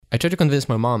I tried to convince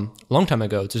my mom a long time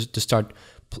ago to start,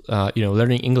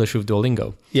 learning English with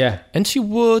Duolingo. Yeah. And she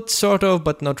would sort of,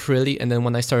 but not really. And then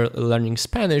when I started learning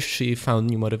Spanish, she found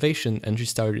new motivation and she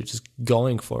started just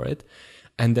going for it.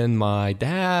 And then my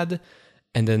dad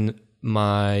and then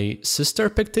my sister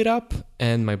picked it up,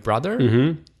 and my brother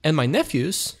and my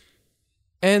nephews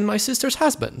and my sister's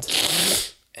husband.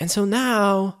 And so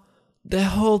now the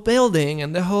whole building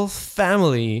and the whole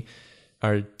family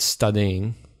are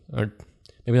studying, or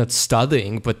maybe not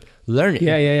studying, but learning.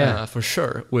 For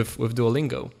sure with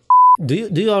Duolingo. Do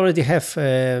you already have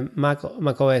Mac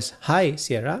OS Hi,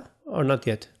 Sierra, or not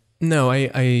yet? No,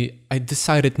 I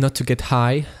decided not to get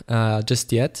high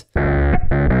just yet.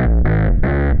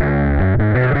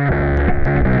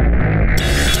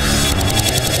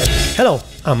 Hello,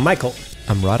 I'm Michael.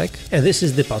 I'm Radek. And this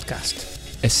is the podcast.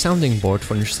 A sounding board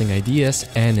for interesting ideas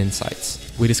and insights.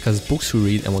 We discuss books we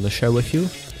read and want to share with you,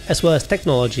 as well as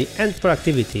technology and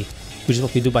productivity, which is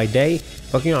what we do by day,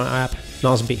 working on our app,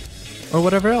 Nozbe. Or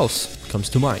whatever else comes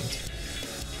to mind.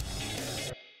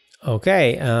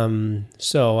 Okay,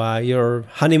 so your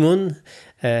honeymoon,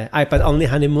 iPad-only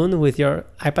honeymoon with your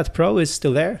iPad Pro is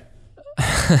still there?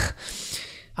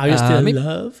 Are you still in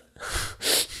love?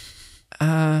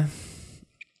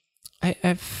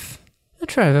 I'm not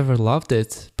sure I've ever loved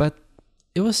it, but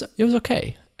it was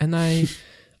okay, and I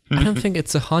don't think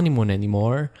it's a honeymoon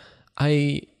anymore.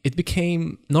 It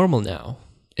became normal now.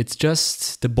 It's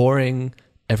just the boring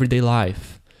everyday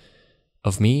life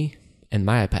of me and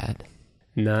my iPad.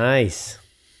 Nice.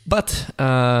 But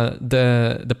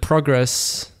the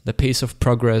progress, the pace of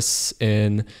progress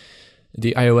in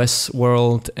the iOS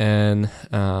world and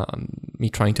me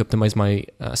trying to optimize my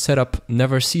setup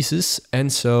never ceases.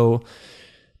 And so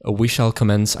we shall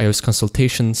commence iOS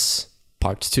consultations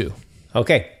part 2.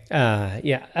 Okay.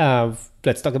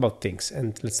 Let's talk about things,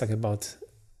 and let's talk about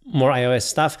more iOS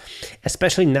stuff,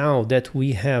 especially now that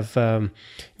we have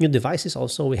new devices.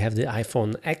 Also, we have the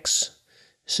iPhone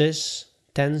X's,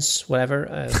 10s, whatever,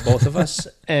 both of us.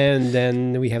 And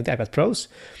then we have the iPad Pros.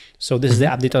 So this is the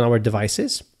update on our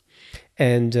devices.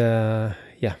 And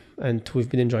and we've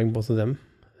been enjoying both of them,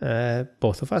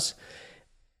 both of us.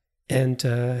 And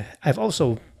I've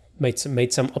also made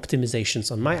some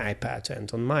optimizations on my iPad and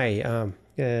on my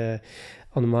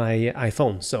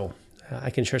iPhone, so I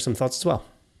can share some thoughts as well.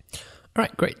 All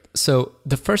right, great. So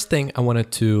the first thing I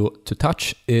wanted to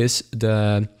touch is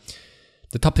the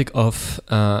topic of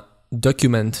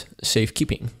document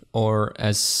safekeeping, or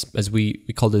as we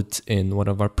called it in one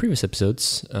of our previous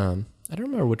episodes. I don't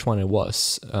remember which one it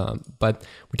was, but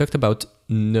we talked about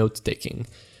note-taking.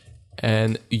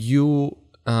 And you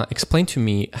explained to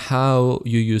me how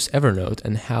you use Evernote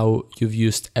and how you've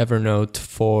used Evernote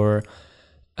for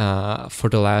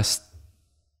the last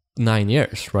 9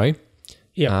 years, right?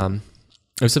 Yeah.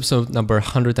 It was episode number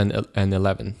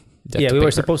 111. We were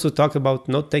supposed to talk about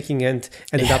note-taking and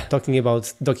ended up talking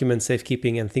about document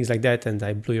safekeeping and things like that, and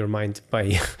I blew your mind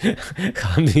by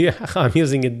how I'm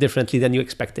using it differently than you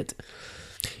expected.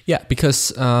 Yeah,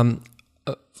 because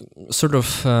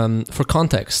for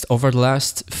context, over the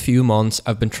last few months,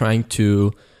 I've been trying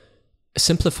to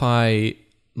simplify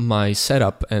my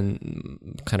setup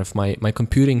and kind of my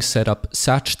computing setup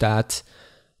such that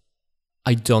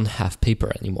I don't have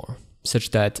paper anymore,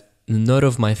 such that none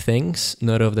of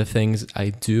the things I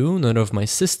do, none of my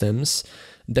systems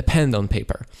depend on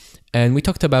paper. And we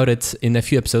talked about it in a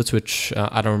few episodes, which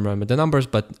I don't remember the numbers,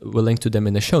 but we'll link to them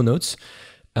in the show notes.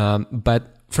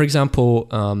 But for example,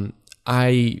 for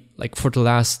the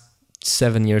last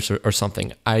 7 years or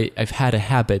something, I've had a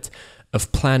habit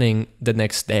of planning the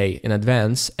next day in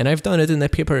advance, and I've done it in a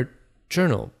paper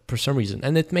journal for some reason.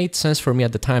 And it made sense for me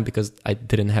at the time because I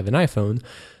didn't have an iPhone,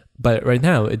 but right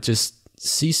now it just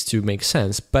ceased to make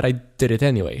sense, but I did it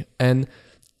anyway. And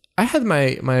I had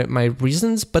my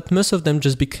reasons, but most of them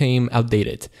just became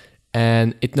outdated,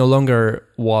 and it no longer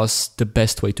was the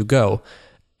best way to go.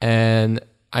 And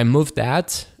I moved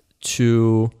that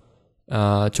to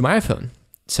my iPhone,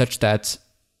 such that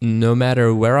no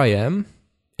matter where I am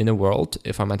in the world,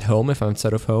 if I'm at home, if I'm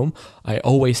outside of home, I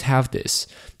always have this.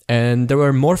 And there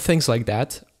were more things like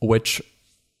that which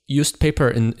used paper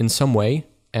in some way.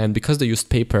 And because they used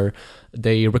paper,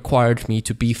 they required me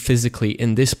to be physically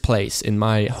in this place, in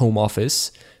my home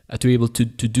office, to be able to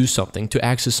do something, to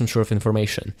access some sort of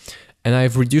information. And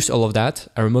I've reduced all of that.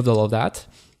 I removed all of that,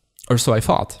 or so I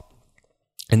thought.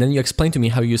 And then you explained to me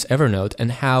how you use Evernote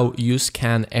and how you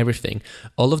scan everything.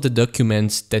 All of the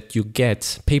documents that you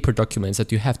get, paper documents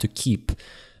that you have to keep,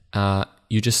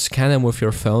 you just scan them with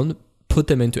your phone, put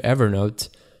them into Evernote,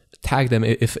 tag them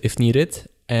if needed,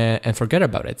 and forget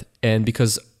about it. And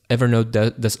because Evernote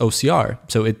does OCR,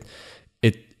 so it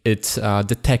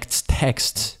detects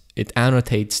text, it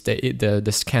annotates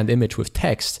the scanned image with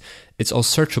text. It's all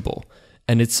searchable,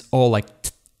 and it's all like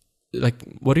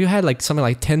what do you had, like something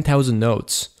like 10,000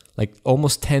 notes, like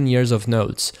almost 10 years of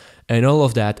notes, and all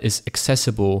of that is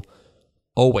accessible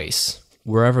always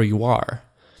wherever you are.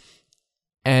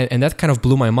 And that kind of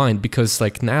blew my mind, because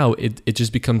like now it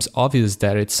just becomes obvious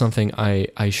that it's something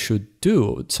I should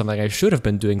do, something I should have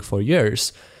been doing for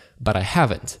years, but I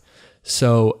haven't.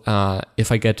 So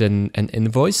if I get an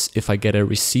invoice, if I get a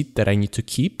receipt that I need to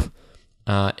keep,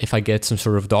 if I get some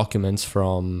sort of documents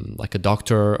from like a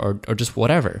doctor or just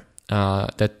whatever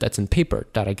that's in paper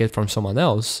that I get from someone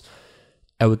else,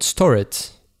 I would store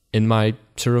it in my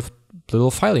sort of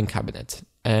little filing cabinet.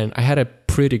 And I had a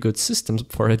pretty good system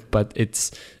for it, but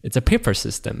it's a paper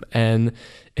system, and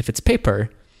if it's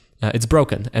paper, it's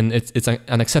broken and it's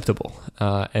unacceptable,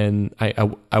 and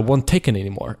I won't take it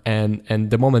anymore.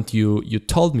 And the moment you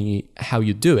told me how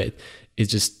you do it,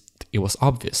 it was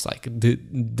obvious, like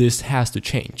this has to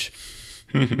change.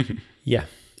 Yeah.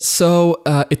 So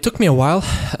it took me a while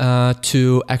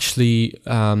to actually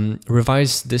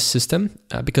revise this system,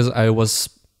 because I was,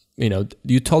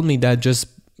 you told me that just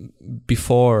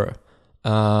before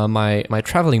my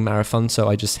traveling marathon, so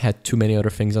I just had too many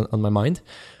other things on my mind.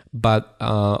 But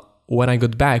when I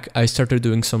got back, I started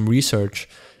doing some research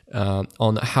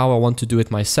on how I want to do it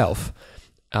myself,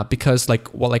 because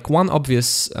one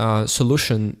obvious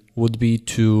solution would be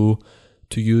to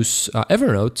use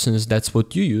Evernote, since that's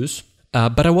what you use.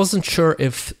 But I wasn't sure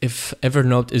if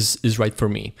Evernote is right for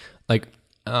me. Like,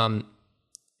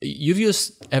 you've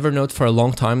used Evernote for a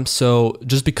long time, so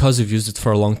just because you've used it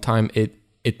for a long time,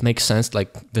 it makes sense.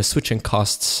 Like, the switching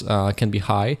costs can be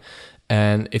high,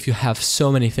 and if you have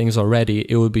so many things already,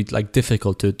 it would be like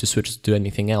difficult to switch to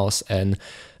anything else. And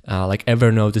like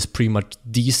Evernote is pretty much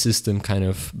the system kind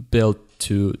of built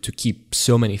to keep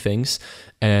so many things.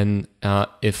 And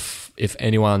if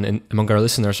anyone among our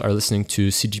listeners are listening to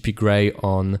CGP Grey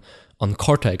on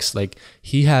Cortex, like,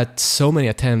 he had so many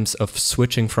attempts of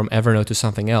switching from Evernote to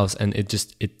something else, and it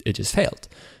just failed.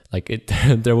 Like,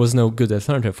 there was no good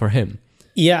alternative for him.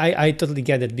 Yeah, I totally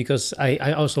get it, because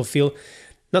I also feel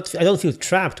I don't feel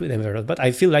trapped with Evernote, but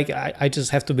I feel like I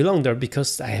just have to belong there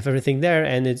because I have everything there,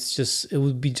 and it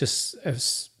would be just a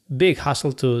big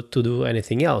hassle to do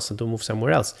anything else and to move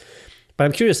somewhere else. But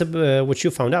I'm curious what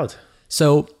you found out.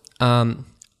 So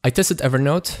I tested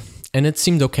Evernote, and it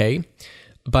seemed okay.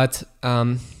 But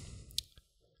one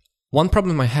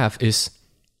problem I have is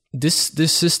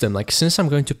this system. Like, since I'm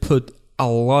going to put a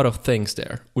lot of things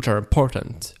there, which are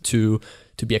important to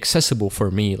be accessible for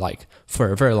me, like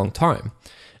for a very long time,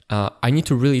 I need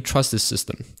to really trust this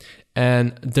system.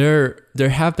 And there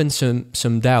have been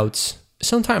some doubts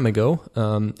some time ago,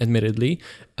 admittedly,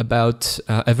 about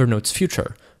Evernote's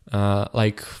future.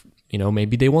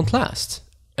 Maybe they won't last.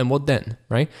 And what then,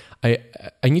 right?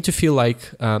 I need to feel like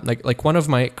one of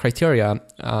my criteria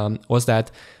was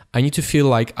that I need to feel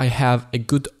like I have a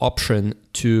good option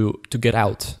to get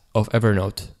out of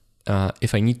Evernote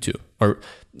if I need to, or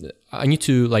I need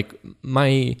to, like,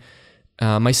 my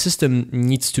system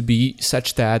needs to be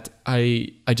such that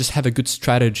I just have a good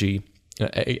strategy,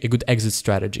 a good exit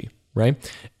strategy, right?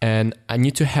 And I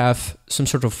need to have some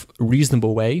sort of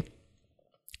reasonable way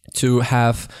to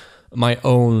have my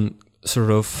own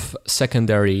sort of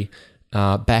secondary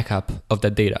backup of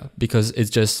that data, because it's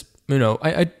just,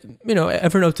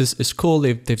 Evernote is cool.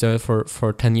 They've done it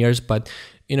for 10 years, but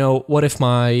what if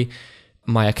my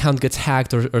account gets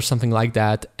hacked or something like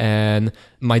that, and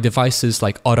my devices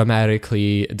like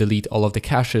automatically delete all of the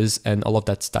caches and all of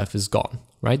that stuff is gone,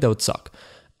 right? That would suck.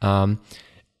 And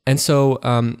so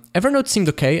Evernote seemed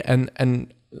okay,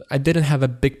 and I didn't have a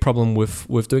big problem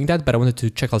with doing that, but I wanted to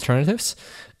check alternatives.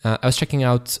 I was checking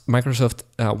out Microsoft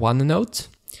OneNote,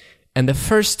 and the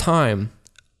first time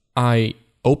I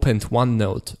opened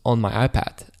OneNote on my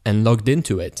iPad and logged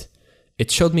into it,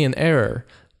 it showed me an error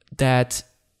that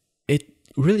it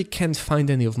really can't find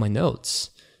any of my notes.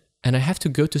 And I have to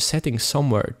go to settings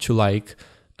somewhere to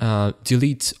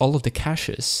delete all of the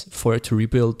caches for it to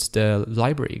rebuild the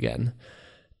library again.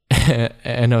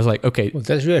 And I was like, okay. Well,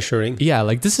 that's reassuring. Yeah,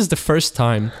 like, this is the first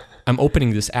time I'm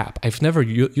opening this app. I've never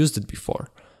used it before.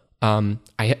 I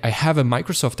have a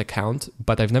Microsoft account,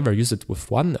 but I've never used it with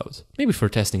OneNote, maybe for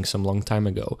testing some long time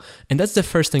ago. And that's the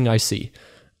first thing I see.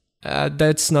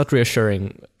 That's not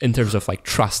reassuring in terms of like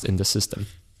trust in the system.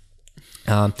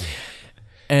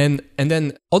 And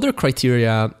then other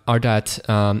criteria are that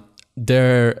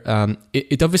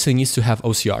it obviously needs to have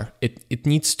OCR. It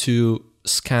needs to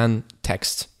scan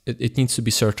text. It needs to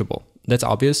be searchable. That's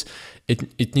obvious.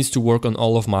 It needs to work on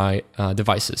all of my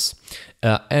devices.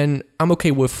 And I'm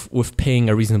okay with paying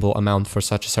a reasonable amount for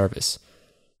such a service.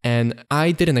 And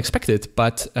I didn't expect it,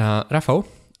 but Rafał,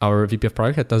 our VP of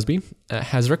product at Dusby,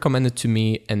 has recommended to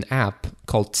me an app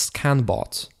called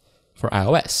Scanbot for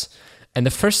iOS. And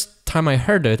the first time I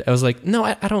heard it, I was like, no,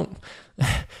 I don't...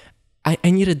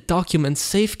 I need a document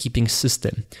safekeeping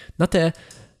system, not a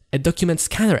document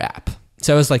scanner app.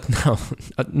 So I was like, no,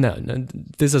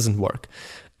 this doesn't work.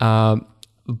 But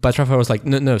Rafał was like,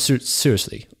 no,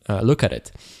 seriously, look at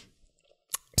it.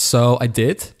 So I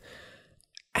did,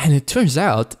 and it turns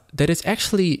out that it's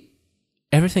actually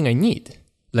everything I need.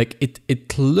 Like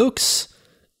it looks,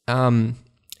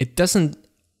 it doesn't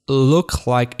look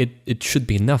like it should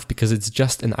be enough because it's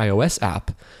just an iOS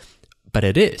app, but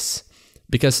it is.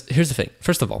 Because here's the thing.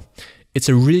 First of all, it's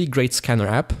a really great scanner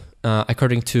app.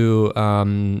 According to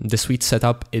the suite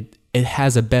setup, it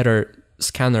has a better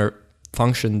scanner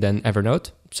function than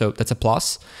Evernote, so that's a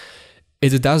plus.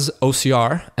 It does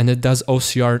OCR, and it does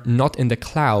OCR not in the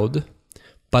cloud,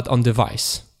 but on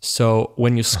device. So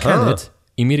when you scan it,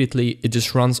 immediately it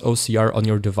just runs OCR on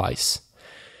your device.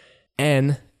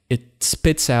 And it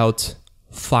spits out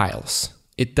files.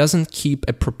 It doesn't keep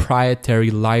a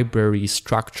proprietary library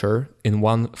structure in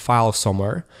one file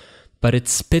somewhere, but it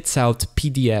spits out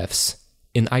PDFs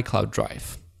in iCloud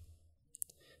Drive.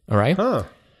 All right?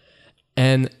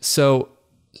 And so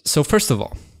first of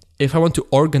all, if I want to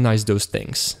organize those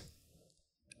things,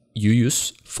 you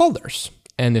use folders.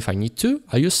 And if I need to,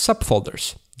 I use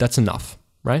subfolders. That's enough,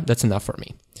 right? That's enough for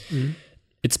me. Mm-hmm.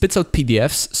 It spits out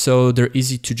PDFs, so they're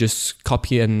easy to just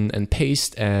copy and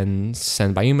paste and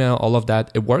send by email, all of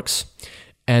that. It works.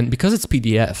 And because it's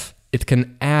PDF, it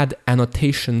can add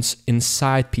annotations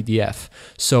inside PDF.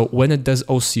 So when it does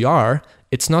OCR,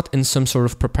 it's not in some sort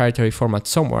of proprietary format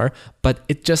somewhere, but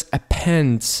it just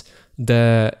appends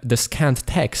the scanned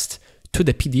text to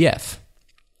the PDF.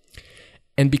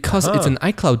 And because it's an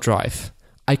iCloud Drive,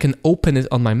 I can open it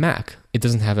on my Mac. It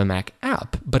doesn't have a Mac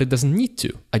app, but it doesn't need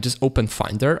to. I just open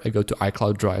Finder, I go to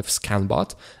iCloud Drive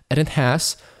Scanbot, and it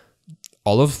has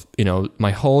all of,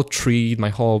 my whole tree, my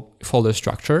whole folder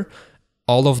structure,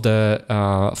 all of the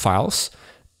files,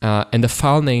 and the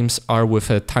file names are with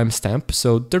a timestamp,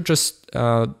 so they're just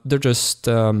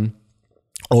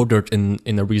ordered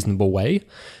in a reasonable way.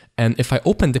 And if I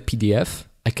open the PDF,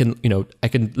 I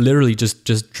can literally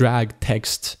just drag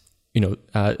text.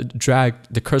 Drag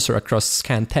the cursor across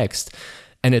scanned text,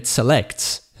 and it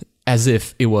selects as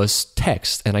if it was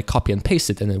text, and I copy and paste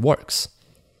it, and it works.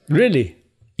 Really?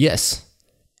 Yes.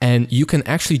 And you can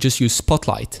actually just use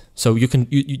Spotlight. So you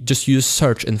just use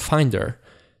search in Finder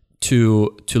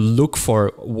to look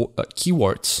for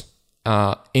keywords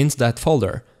into that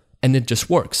folder, and it just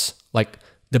works. Like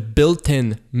the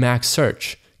built-in Mac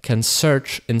search can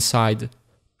search inside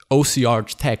OCR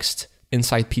text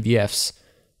inside PDFs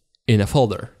in a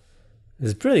folder.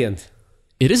 It's brilliant.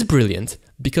 It is brilliant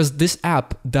because this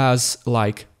app does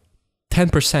like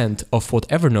 10% of what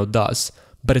Evernote does,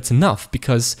 but it's enough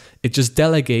because it just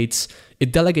delegates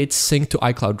sync to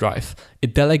iCloud Drive.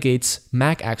 It delegates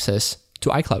Mac access to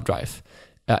iCloud Drive.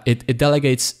 It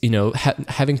delegates,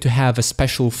 having to have a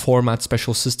special format,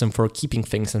 special system for keeping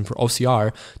things and for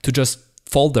OCR to just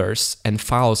folders and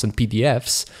files and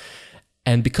PDFs.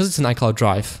 And because it's an iCloud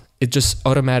Drive, it just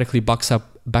automatically backs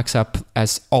up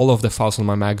as all of the files on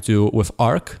my Mac do with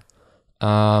Arc,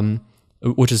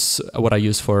 which is what I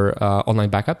use for online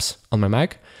backups on my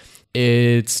Mac.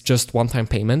 It's just one-time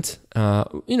payment.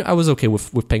 I was okay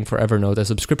with paying for Evernote as a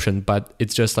subscription, but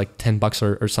it's just like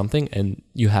 $10 or something, and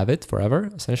you have it forever,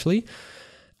 essentially.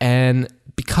 And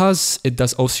because it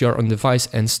does OCR on device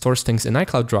and stores things in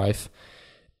iCloud Drive,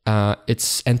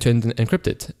 it's end-to-end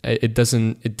encrypted. It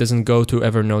doesn't go to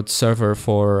Evernote server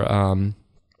for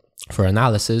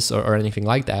analysis or anything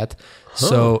like that.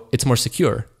 So it's more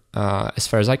secure as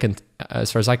far as I can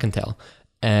tell.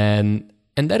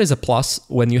 And that is a plus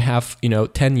when you have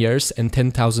 10 years and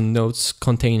 10,000 notes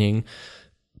containing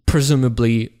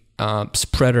presumably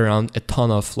spread around a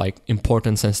ton of like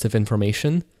important sensitive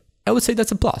information. I would say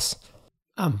that's a plus.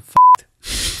 I'm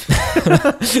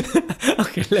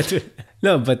okay, let's do it.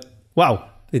 No, but wow,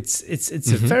 it's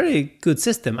a very good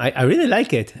system. I really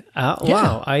like it.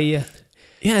 Wow, I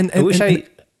wish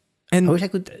I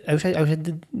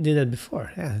could do that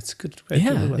before. Yeah, it's good.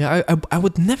 I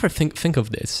would never think of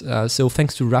this. So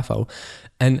thanks to Rafał,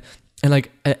 and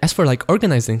like as for like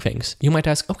organizing things, you might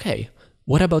ask, okay,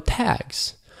 what about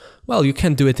tags? Well, you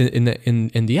can do it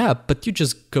in the app, but you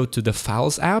just go to the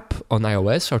Files app on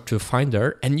iOS or to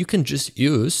Finder, and you can just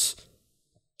use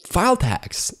file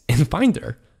tags in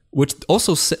Finder. which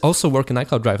also work in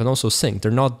iCloud Drive and also sync.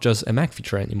 They're not just a Mac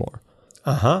feature anymore.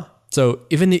 So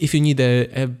even if you need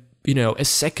a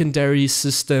secondary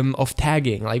system of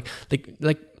tagging, like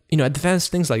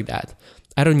advanced things like that,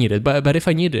 I don't need it. But if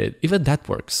I needed it, even that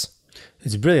works.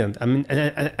 It's brilliant. I mean,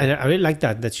 and I really like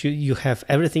that you have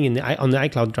everything on the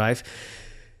iCloud Drive.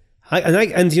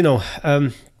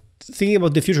 Thinking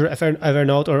about the future of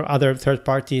Evernote or other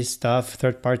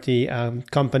third-party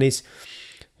companies,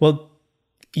 well,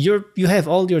 you have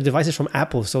all your devices from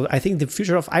Apple, so I think the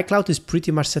future of iCloud is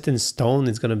pretty much set in stone.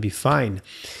 It's going to be fine.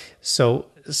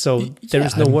 So there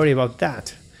is no worry about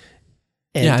that.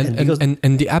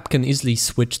 And the app can easily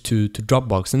switch to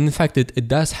Dropbox. And in fact, it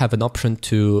does have an option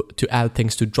to add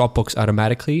things to Dropbox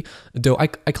automatically, though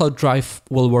iCloud Drive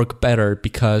will work better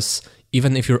because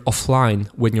even if you're offline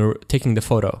when you're taking the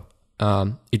photo,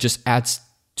 it just adds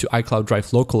to iCloud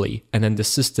Drive locally, and then the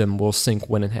system will sync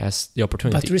when it has the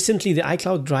opportunity. But recently, the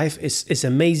iCloud Drive is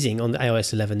amazing on the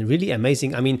iOS 11, really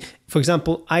amazing. I mean, for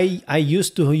example, I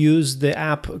used to use the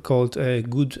app called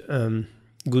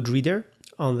Goodreader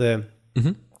on the...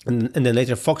 And then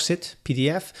later Foxit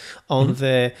PDF on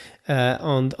the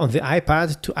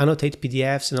iPad to annotate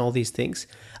PDFs and all these things.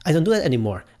 I don't do that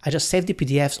anymore. I just save the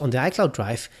PDFs on the iCloud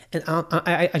Drive and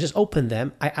I just open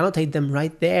them. I annotate them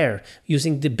right there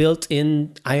using the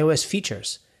built-in iOS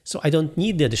features. So I don't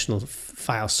need the additional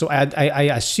files. So I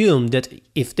assume that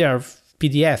if there are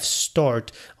PDFs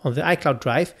stored on the iCloud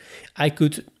Drive, I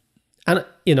could... And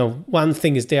one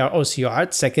thing is they are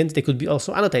OCR. Second, they could be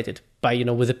also annotated by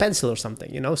with a pencil or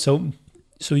something. So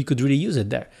you could really use it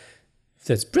there.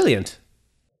 That's brilliant.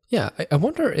 Yeah, I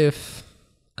wonder if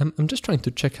I'm just trying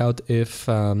to check out if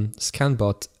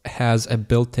Scanbot has a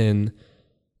built-in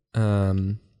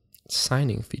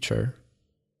signing feature.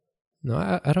 No,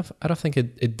 I don't think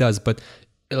it does. But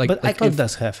iCloud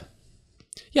does have.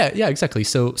 Yeah, exactly.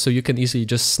 So you can easily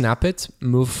just snap it,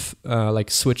 move,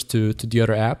 switch to the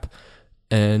other app,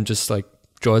 and just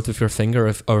draw it with your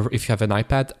finger, or if you have an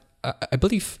iPad. I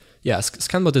believe,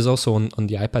 Scanbot is also on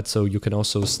the iPad, so you can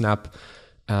also snap,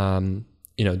 do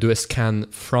a scan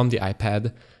from the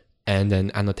iPad and then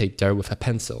annotate there with a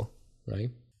pencil, right?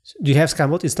 Do you have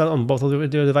Scanbot installed on both of your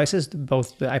devices,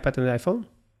 both the iPad and the iPhone?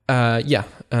 I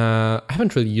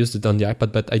haven't really used it on the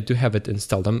iPad, but I do have it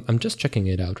installed. I'm just checking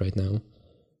it out right now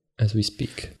as we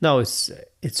speak. No, it's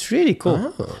really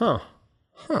cool.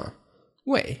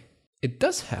 Wait, it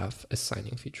does have a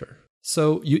signing feature.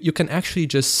 So you can actually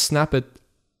just snap it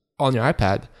on your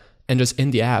iPad and just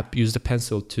in the app use the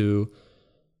pencil to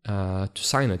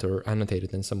sign it or annotate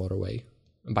it in some other way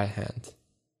by hand.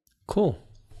 Cool.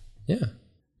 Yeah.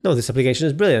 No, this application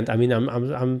is brilliant. I mean,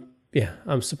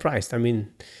 I'm surprised. I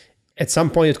mean, at some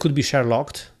point it could be share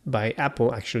locked by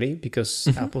Apple actually, because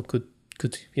Apple could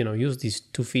use these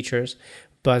two features,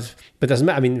 but doesn't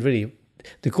matter. I mean, really,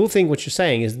 the cool thing what you're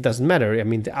saying is it doesn't matter. I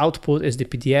mean, the output is the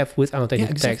PDF with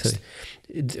annotated text,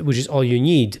 which is all you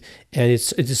need, and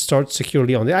it is stored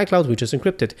securely on the iCloud, which is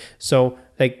encrypted. So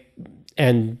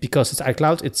and because it's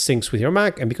iCloud, it syncs with your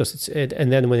Mac, and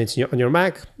and then when it's on your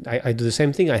Mac, I do the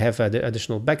same thing. I have the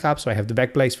additional backup, so I have the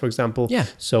Backblaze, for example. Yeah.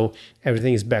 So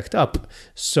everything is backed up.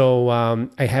 So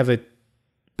I have it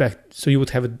back. So you would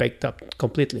have it backed up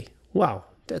completely. Wow,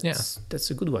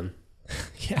 that's a good one.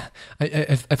 Yeah,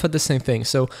 I've had the same thing.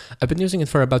 So I've been using it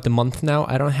for about a month now.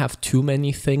 I don't have too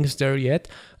many things there yet,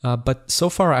 but so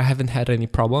far I haven't had any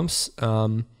problems.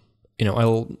 I'll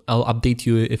update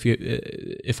you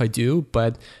if I do,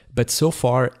 but so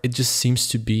far it just seems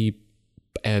to be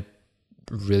a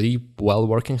really well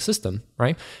working system,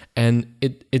 right? And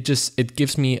it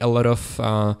gives me a lot of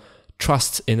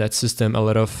trust in that system, a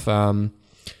lot of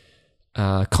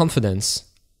confidence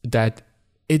that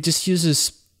it just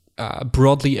uses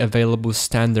broadly available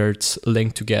standards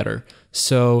linked together.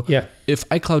 So if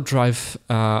iCloud Drive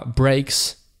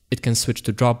breaks, it can switch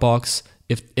to Dropbox.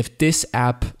 If this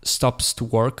app stops to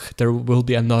work, there will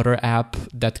be another app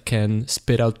that can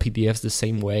spit out PDFs the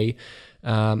same way.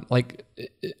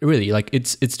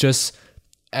 It's just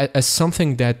as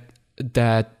something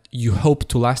that you hope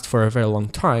to last for a very long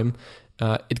time.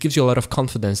 It gives you a lot of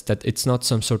confidence that it's not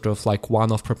some sort of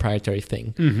one-off proprietary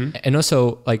thing. And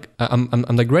also,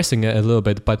 I'm digressing a little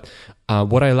bit, but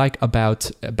what I like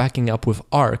about backing up with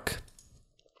Arc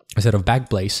instead of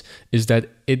Backblaze is that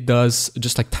it does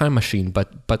just like Time Machine,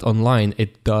 but online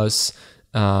it does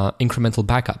incremental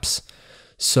backups.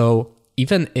 So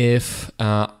even if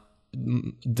the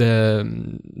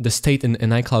state in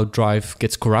iCloud Drive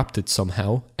gets corrupted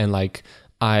somehow, and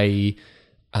I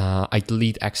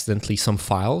delete accidentally some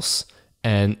files,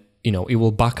 and it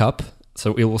will back up,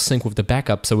 so it will sync with the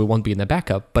backup, so it won't be in the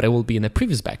backup, but it will be in a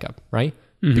previous backup, right?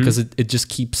 because it just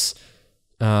keeps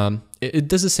it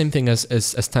does the same thing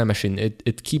as Time Machine.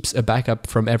 It keeps a backup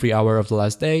from every hour of the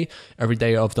last day, every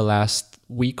day of the last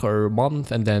week or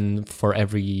month, and then for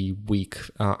every week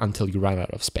until you run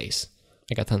out of space.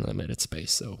 I got unlimited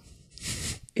space, so.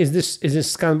 Is this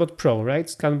Scanbot Pro, right?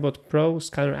 Scanbot Pro,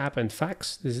 Scanner app, and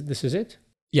fax. This is it?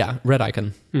 Yeah, red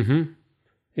icon.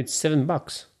 It's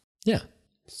 $7. Yeah.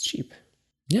 It's cheap.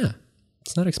 Yeah,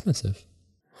 it's not expensive.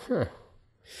 Huh.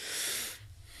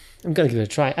 I'm gonna give it a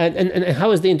try. And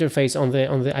how is the interface on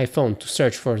the iPhone to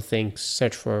search for things,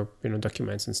 search for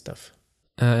documents and stuff?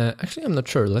 Actually, I'm not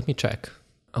sure. Let me check.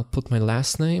 I'll put my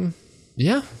last name.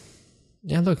 Yeah.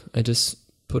 Look, I just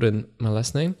put in my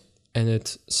last name, and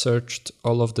it searched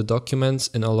all of the documents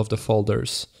in all of the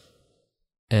folders.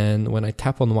 And when I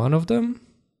tap on one of them,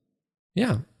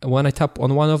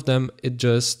 it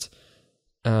just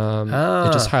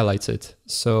highlights it.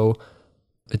 So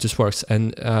it just works.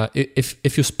 And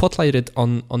if you spotlight it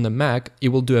on the Mac, it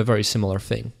will do a very similar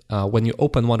thing. When you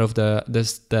open one of the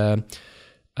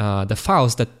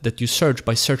files that you search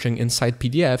by searching inside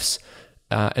PDFs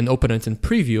and open it in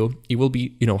preview, it will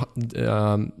be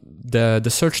the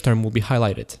search term will be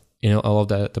highlighted. All of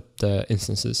the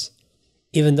instances.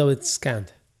 Even though it's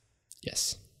scanned.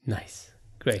 Yes. Nice.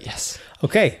 Great. Yes.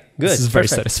 Okay. Good. This is very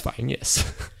satisfying. Yes.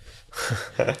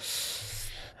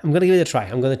 I'm gonna give it a try.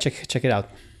 I'm gonna check it out.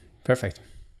 Perfect.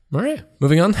 All right.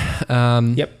 Moving on.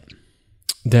 Yep.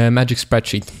 The Magic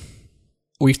Spreadsheet.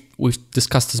 We've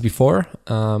discussed this before.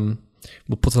 We'll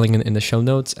put a link in the show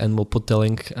notes, and we'll put the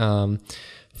link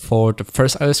for the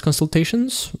first iOS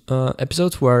consultations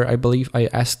episode where I believe I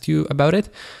asked you about it,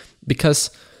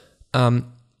 because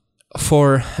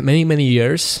for many, many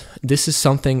years, this is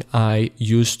something I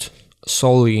used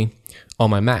solely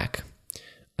on my Mac,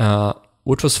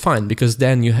 which was fine because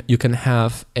then you can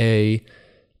have a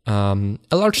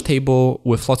large table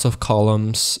with lots of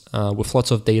columns, with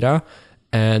lots of data,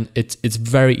 and it's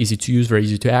very easy to use, very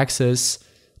easy to access,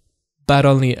 but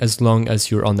only as long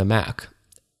as you're on the Mac.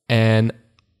 And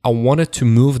I wanted to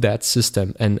move that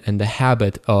system and the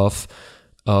habit of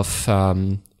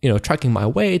tracking my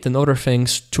weight and other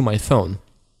things to my phone.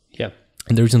 Yeah.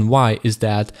 And the reason why is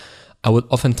that I would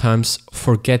oftentimes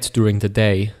forget during the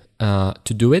day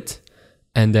to do it,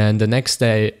 and then the next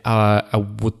day I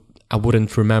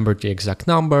wouldn't remember the exact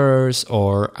numbers,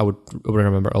 or I wouldn't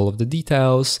remember all of the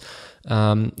details.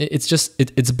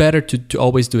 It's better to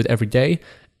always do it every day,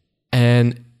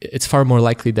 and it's far more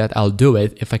likely that I'll do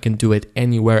it if I can do it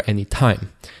anywhere, anytime,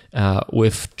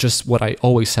 with just what I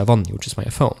always have on me, which is my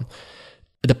phone.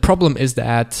 The problem is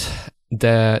that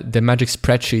the Magic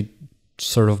Spreadsheet,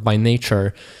 sort of by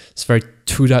nature, is very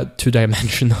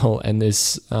two-dimensional and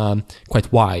is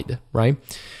quite wide, right?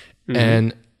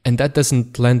 Mm-hmm. And that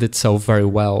doesn't lend itself very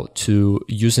well to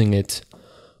using it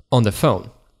on the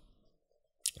phone.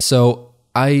 So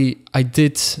I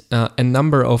did a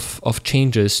number of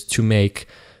changes to make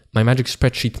my Magic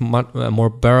Spreadsheet more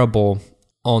bearable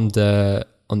on the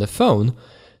phone.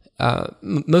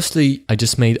 Mostly, I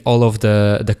just made all of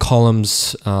the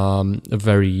columns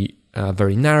very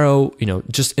narrow,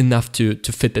 just enough to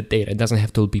fit the data. It doesn't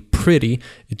have to be pretty.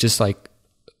 It's just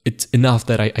it's enough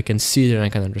that I can see it and I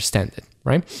can understand it,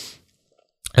 right?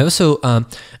 I also,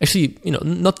 actually,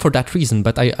 not for that reason,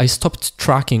 but I stopped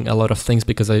tracking a lot of things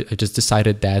because I just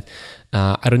decided that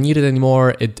I don't need it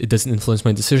anymore. It doesn't influence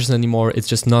my decisions anymore. It's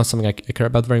just not something I care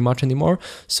about very much anymore.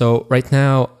 So right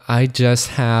now, I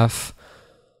just have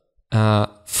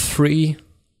 3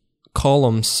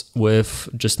 columns with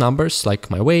just numbers, like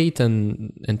my weight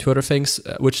and 2 other things,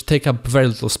 which take up very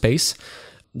little space.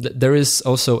 There is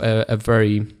also a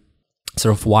very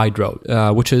sort of wide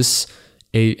row, which is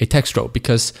a text row,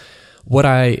 because what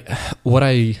I've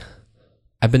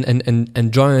been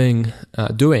enjoying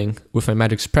doing with my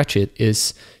Magic Spreadsheet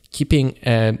is keeping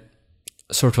a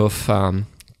sort of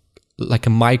like a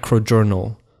micro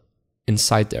journal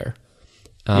inside there.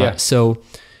 So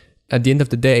at the end of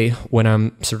the day, when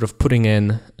I'm sort of putting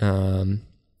in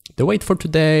the weight for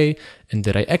today, and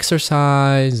did I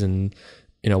exercise, and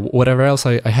whatever else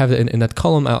I have in that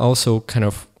column, I also kind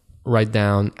of write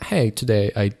down, hey,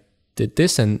 today I did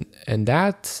this and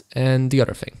that and the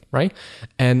other thing, right?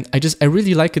 And I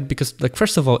really like it because,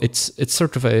 first of all, it's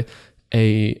sort of a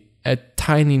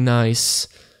tiny nice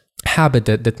habit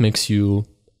that makes you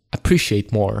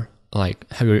appreciate more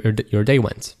how your day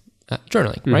went.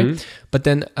 Journaling, right? Mm-hmm. But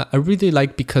then I really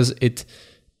like because it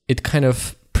kind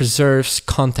of preserves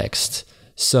context.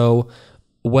 So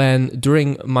when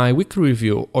during my weekly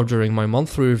review or during my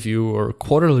monthly review or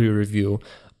quarterly review,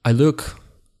 I look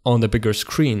on the bigger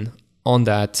screen on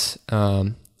that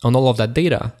on all of that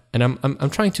data, and I'm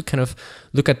trying to kind of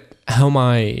look at how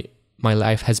my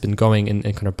life has been going in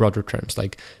kind of broader terms.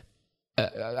 Like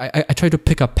I try to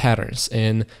pick up patterns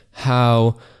in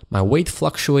how my weight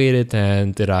fluctuated,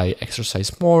 and did I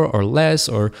exercise more or less,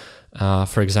 or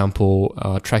for example,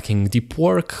 tracking deep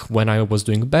work, when I was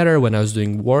doing better, when I was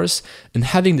doing worse, and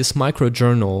having this micro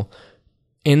journal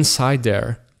inside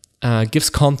there gives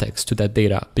context to that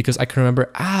data, because I can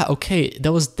remember, okay,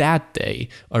 that was that day,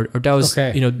 or that was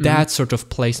that sort of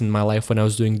place in my life when I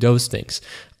was doing those things.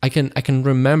 I can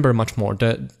remember much more.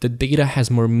 The data has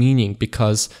more meaning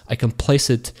because I can place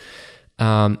it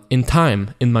in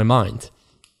time in my mind.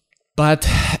 But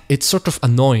it's sort of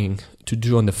annoying to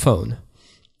do on the phone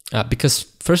because,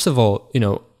 first of all,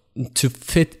 to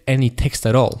fit any text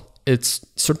at all, it's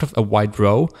sort of a wide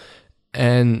row,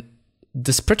 and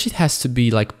the spreadsheet has to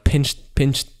be like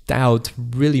pinched out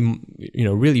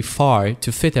really far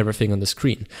to fit everything on the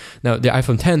screen. Now, the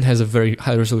iPhone X has a very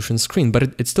high resolution screen, but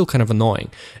it's still kind of annoying.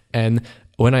 And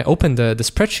when I open the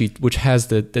spreadsheet, which has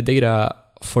the data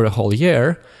for a whole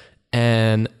year,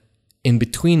 and in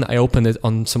between I open it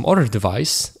on some other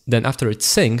device, then after it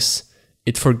syncs,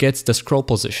 it forgets the scroll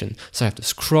position. So I have to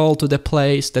scroll to the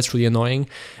place. That's really annoying.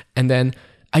 And then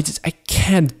I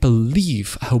can't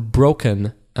believe how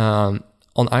broken on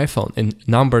iPhone and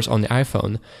numbers on the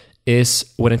iPhone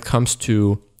is when it comes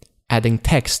to adding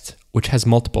text, which has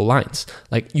multiple lines.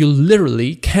 Like, you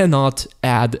literally cannot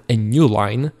add a new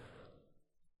line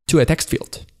to a text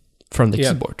field from the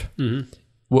keyboard. Mm-hmm.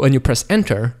 When you press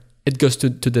enter, it goes to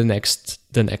the next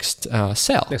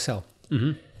cell. Next cell.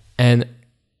 Mm-hmm. And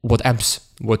what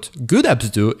good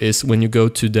apps do is, when you go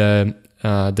to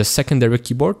the secondary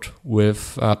keyboard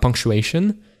with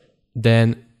punctuation,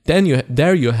 then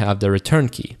you have the return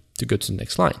key to go to the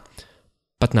next line.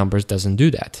 But Numbers doesn't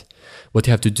do that. What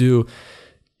you have to do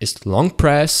is long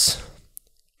press,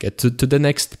 get to the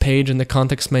next page in the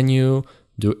context menu,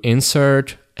 do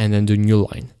insert, and then do new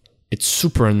line. It's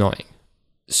super annoying,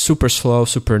 super slow,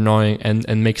 super annoying,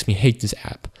 and makes me hate this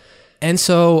app. And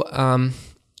so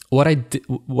what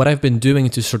I've been doing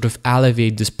to sort of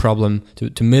alleviate this problem,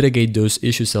 to mitigate those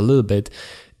issues a little bit,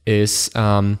 is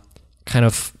kind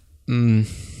of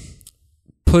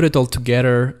put it all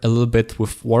together a little bit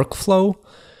with workflow.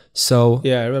 So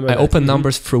I open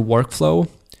Numbers through workflow.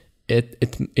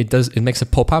 It makes a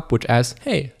pop-up which asks,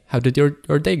 hey, how did your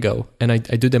day go? And I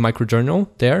do the micro journal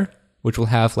there, which will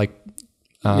have like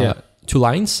 2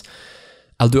 lines.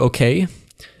 I'll do okay.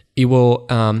 It will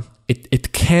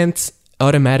it can't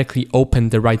automatically open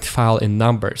the right file in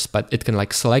Numbers, but it can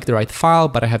like select the right file,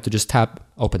 but I have to just tap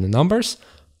open the Numbers,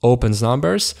 opens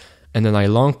Numbers, and then I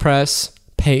long press,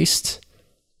 paste,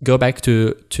 go back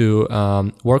to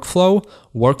workflow.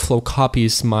 Workflow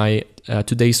copies my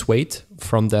today's weight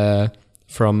from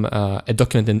a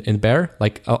document in Bear,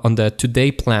 like on the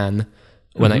today plan.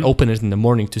 When I open it in the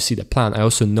morning to see the plan, I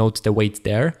also note the weight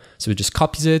there. So it just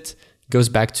copies it, goes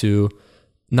back to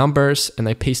Numbers, and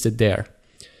I paste it there.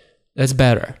 That's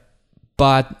better,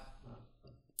 but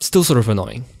still sort of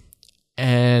annoying.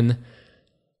 And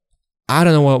I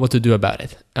don't know what to do about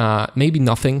it. Maybe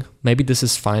nothing. Maybe this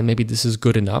is fine. Maybe this is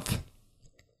good enough.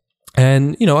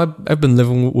 And, I've been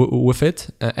living with it,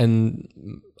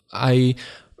 and I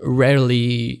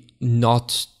rarely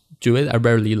not do it.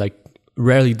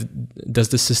 Rarely does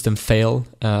the system fail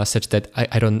such that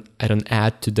I don't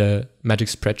add to the Magic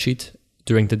Spreadsheet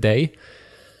during the day.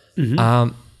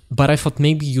 Mm-hmm. But I thought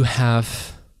maybe you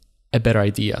have a better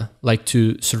idea, like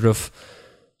to sort of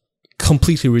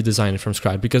completely redesign it from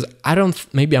scratch, because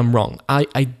maybe I'm wrong.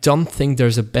 I don't think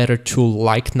there's a better tool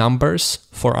like Numbers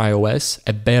for iOS,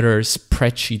 a better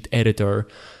spreadsheet editor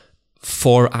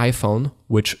for iPhone,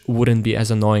 which wouldn't be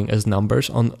as annoying as Numbers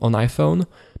on iPhone.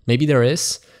 Maybe there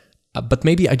is, but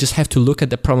maybe I just have to look at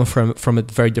the problem from a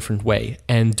very different way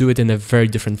and do it in a very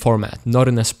different format, not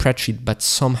in a spreadsheet, but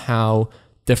somehow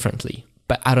differently.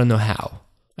 But I don't know how.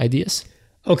 Ideas?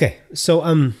 Okay, so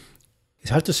it's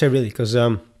hard to say really, because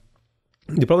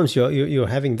the problems you're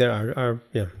having there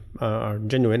are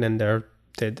genuine, and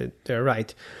they're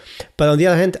right. But on the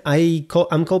other hand,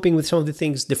 I'm coping with some of the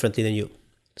things differently than you.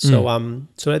 So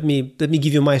so let me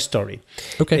give you my story.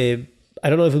 Okay. I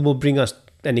don't know if it will bring us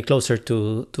any closer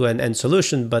to an end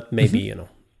solution, but maybe it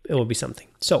will be something.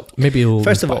 So maybe it will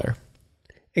first inspire. of all,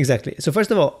 exactly. So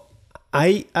first of all,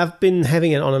 I've been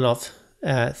having an on and off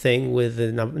thing with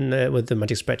the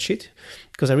Magic Spreadsheet,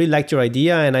 because I really liked your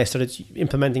idea and I started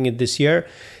implementing it this year.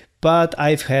 But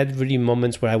I've had really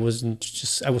moments where I was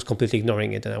completely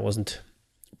ignoring it and I wasn't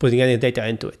putting any data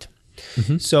into it.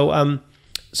 Mm-hmm.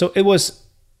 So it was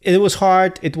it was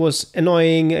hard. It was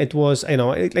annoying. It was,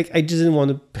 like I didn't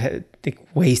want to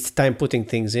waste time putting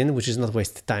things in, which is not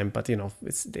waste time, but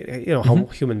it's how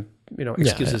human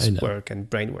excuses work and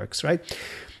brain works, right?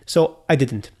 So I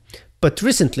didn't. But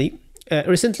recently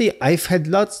I've had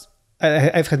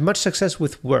much success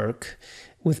with work,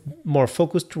 with more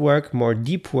focused work, more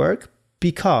deep work,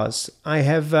 because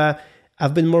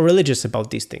I've been more religious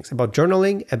about these things, about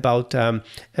journaling, about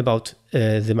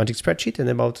the Magic Spreadsheet, and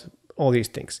about all these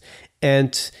things.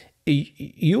 And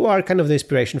you are kind of the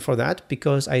inspiration for that,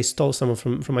 because I stole some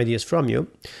from ideas from you.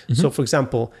 So, for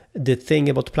example, the thing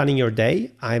about planning your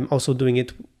day, I'm also doing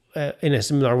it in a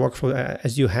similar workflow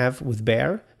as you have with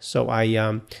Bear. So I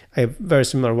have a very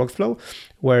similar workflow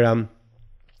where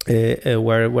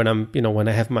when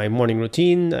I have my morning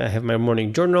routine, I have my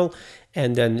morning journal,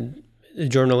 and then the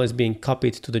journal is being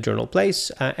copied to the journal place,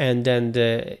 and then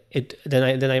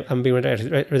I'm being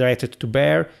redirected to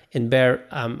Bear. In Bear,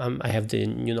 I have the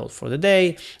new note for the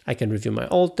day. I can review my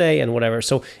old day and whatever.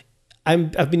 So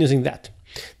I've been using that.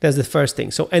 That's the first thing.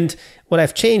 So, and what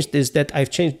I've changed is that I've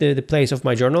changed the place of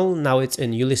my journal. Now it's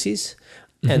in Ulysses.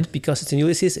 And because it's in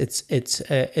Ulysses,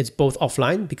 it's both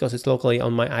offline, because it's locally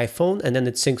on my iPhone, and then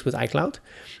it syncs with iCloud.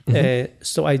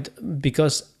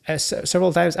 Because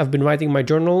several times I've been writing my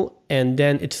journal, and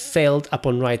then it failed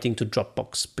upon writing to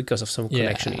Dropbox because of some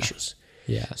connection issues.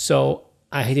 Yeah. So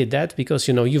I hated that, because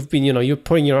you've been you're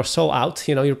pouring your soul out.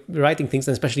 You're writing things,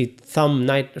 and especially thumb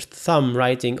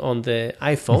writing on the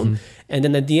iPhone, and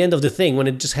then at the end of the thing, when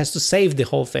it just has to save the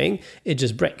whole thing, it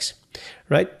just breaks.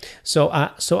 Right. So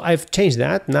I've changed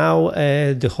that. Now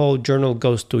the whole journal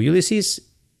goes to Ulysses.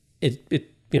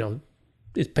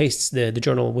 It pastes the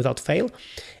journal without fail.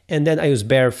 And then I use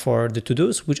Bear for the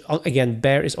to-dos, which again,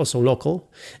 Bear is also local.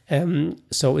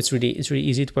 So it's really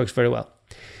easy. It works very well.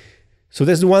 So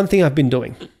that's the one thing I've been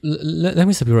doing. Let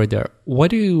me stop you right there. Why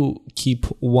do you keep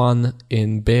one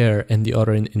in Bear and the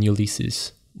other in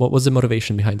Ulysses? What was the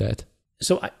motivation behind that?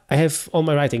 So I have all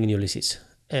my writing in Ulysses.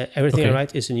 Everything I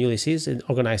write is in Ulysses and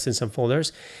organized in some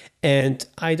folders, and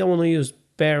I don't want to use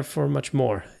Bear for much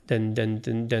more than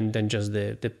just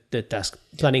the task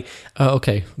planning.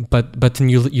 Okay, but in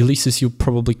Ulysses you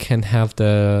probably can have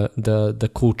the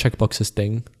cool checkboxes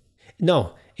thing.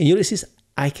 No, in Ulysses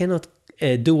I cannot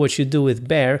do what you do with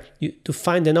Bear. To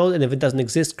find a node, and if it doesn't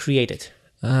exist, create it.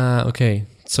 Okay.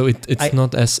 So it's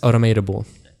not as automatable.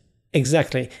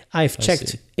 Exactly. I've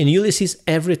checked in Ulysses.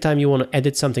 Every time you want to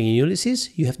edit something in Ulysses,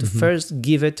 you have to first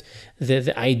give it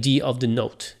the ID of the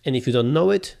node. And if you don't know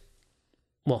it,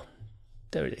 well,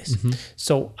 there it is.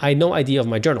 So I know ID of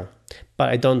my journal, but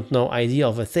I don't know ID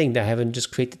of a thing that I haven't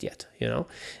just created yet,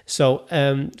 So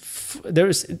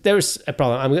there's a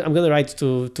problem. I'm going to write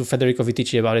to Federico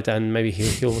Vitici about it, and maybe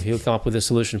he'll come up with a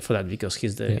solution for that, because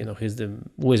he's the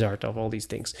wizard of all these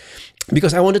things.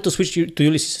 Because I wanted to switch to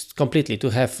Ulysses completely, to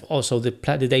have also the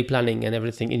day planning and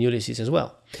everything in Ulysses as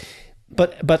well.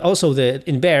 But also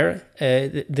in Bear,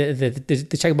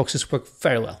 the checkboxes work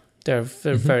very well. They're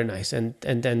very nice, and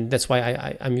that's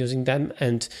why I'm using them,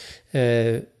 and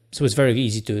so it's very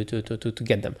easy to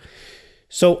get them.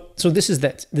 So this is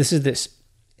that. This is this,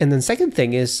 and then second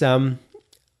thing is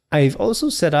I've also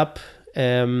set up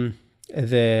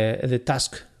the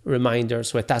task reminder.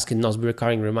 So a task in Node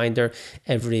recurring reminder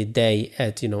every day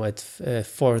at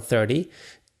 4:30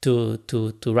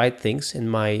 to write things in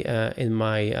my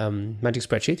Magic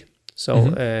Spreadsheet. So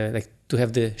like to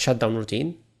have the shutdown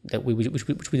routine that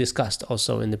which we discussed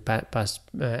also in the past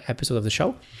episode of the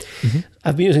show.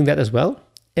 I've been using that as well,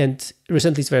 and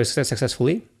recently it's very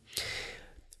successfully.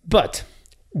 But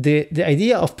the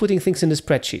idea of putting things in the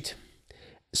spreadsheet.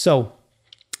 So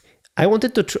I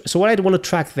wanted to. So what I want to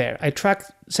track there, I track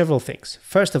several things.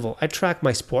 First of all, I track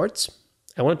my sports.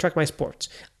 I want to track my sports,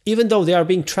 even though they are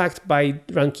being tracked by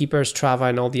Runkeeper, Strava,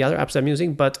 and all the other apps I'm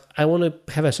using. But I want to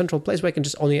have a central place where I can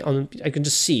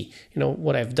just see,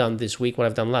 what I've done this week, what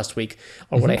I've done last week,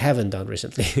 or what I haven't done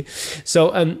recently. So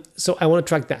I want to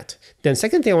track that. Then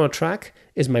second thing I want to track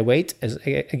is my weight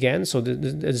again. So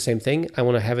the same thing. I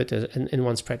want to have it in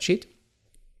one spreadsheet.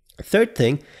 Third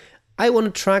thing, I want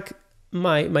to track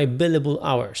my billable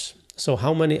hours. So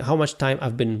how much time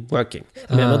I've been working.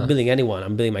 I mean, I'm not billing anyone.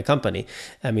 I'm billing my company.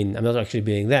 I mean, I'm not actually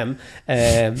billing them.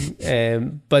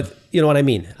 But you know what I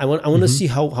mean. I want to see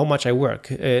how much I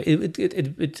work.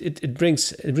 It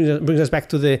brings us back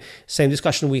to the same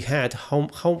discussion we had.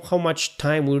 How much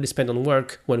time we really spend on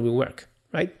work when we work,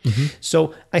 right?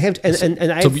 So I have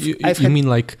you mean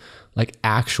like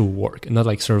actual work, not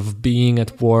like sort of being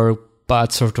at work,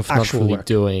 but sort of not really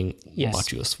doing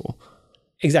much useful.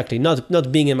 Exactly,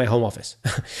 not being in my home office,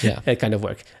 kind of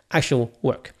work, actual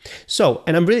work. So,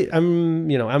 and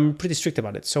I'm pretty strict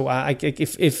about it. So,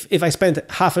 if I spend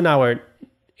half an hour,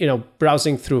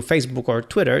 browsing through Facebook or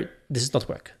Twitter, this is not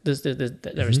work.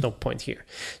 There is no point here.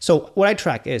 So, what I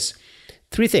track is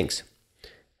 3 things: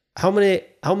 how many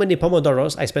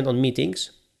pomodoros I spent on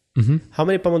meetings, how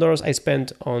many pomodoros I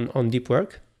spent on deep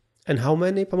work, and how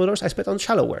many pomodoros I spent on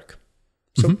shallow work.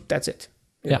 So that's it.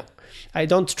 Yeah. I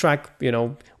don't track,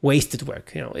 wasted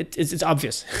work. It's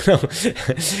obvious.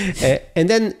 And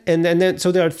then,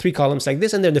 so there are 3 columns like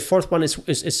this, and then the fourth one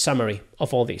is summary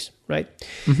of all these, right?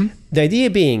 The idea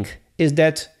being is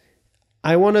that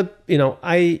I want to,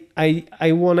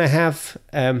 I want to have,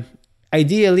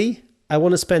 ideally, I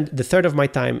want to spend the third of my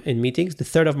time in meetings, the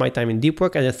third of my time in deep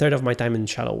work, and the third of my time in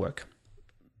shallow work.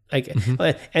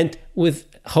 And with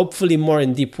hopefully more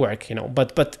in deep work,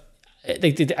 but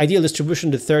like the ideal distribution,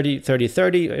 the 30, 30,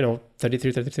 30,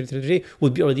 33, 30, 30, 33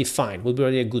 would be already fine, would be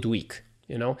already a good week,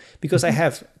 because I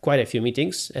have quite a few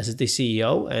meetings as the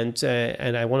CEO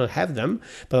and I want to have them.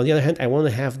 But on the other hand, I want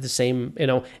to have the same,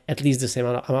 at least the same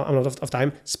amount of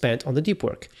time spent on the deep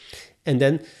work. And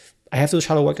then I have to do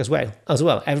shallow work as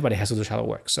well. Everybody has to do shallow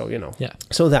work. So,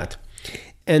 so that.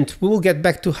 And we will get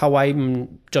back to how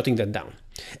I'm jotting that down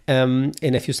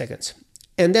in a few seconds.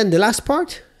 And then the last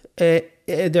part,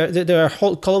 there are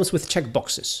whole columns with check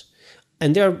boxes,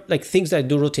 and they're like things that I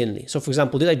do routinely. So, for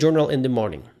example, did I journal in the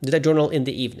morning? Did I journal in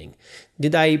the evening?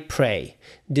 Did I pray?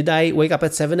 Did I wake up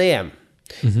at 7 a.m.?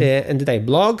 And did I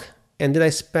blog? And did I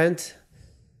spend?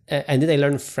 And did I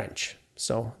learn French?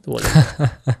 So the one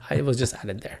I was just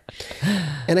added there,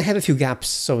 and I have a few gaps.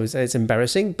 So it's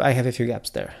embarrassing, but I have a few gaps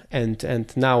there. And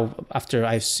now after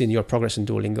I've seen your progress in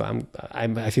Duolingo,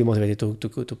 I feel motivated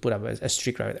to put up a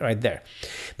streak right there.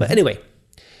 But anyway,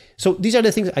 so these are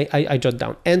the things I jot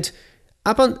down. And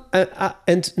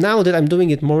and now that I'm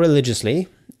doing it more religiously,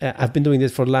 I've been doing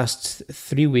this for the last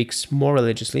 3 weeks more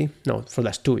religiously. No, for the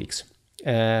last 2 weeks.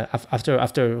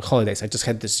 After holidays, I just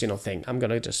had this thing. I'm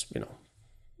gonna just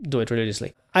do it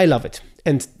religiously. I love it.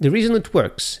 And the reason it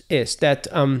works is that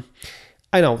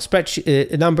I know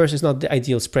spreadsheet numbers is not the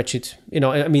ideal spreadsheet,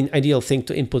 ideal thing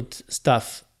to input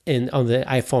stuff on the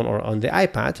iPhone or on the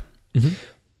iPad.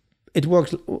 It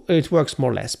works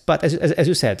more or less. But as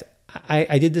you said,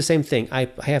 I did the same thing. I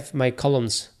have my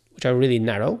columns, which are really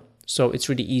narrow, so it's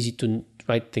really easy to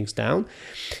write things down.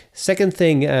 Second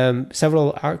thing,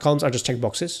 several columns are just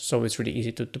checkboxes, so it's really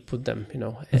easy to put them,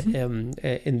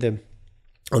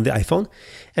 on the iPhone.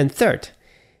 And third,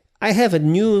 I have a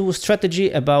new strategy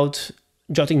about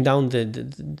jotting down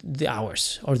the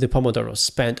hours or the pomodoros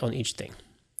spent on each thing.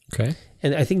 Okay.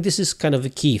 And I think this is kind of the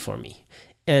key for me.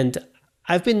 And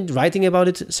I've been writing about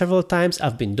it several times.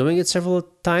 I've been doing it several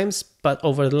times, but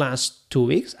over the last 2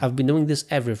 weeks, I've been doing this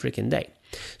every freaking day.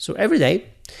 So every day,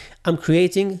 I'm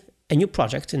creating a new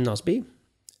project in Nozbe,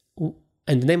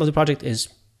 and the name of the project is,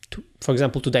 for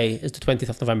example, today is the 20th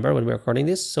of November when we're recording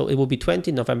this. So it will be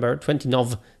 20 Nov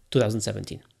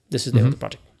 2017. This is the name of the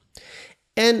project.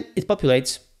 And it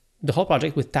populates the whole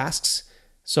project with tasks.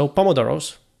 So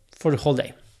pomodoros for the whole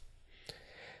day.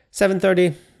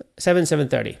 7:30,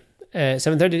 7:30,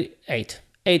 7:30, 8,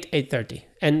 8:30.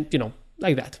 And,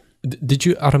 like that. Did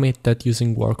you automate that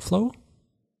using workflow?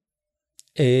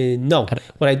 No.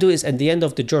 What I do is at the end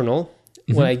of the journal,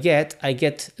 what I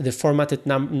get the formatted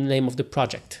name of the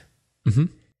project.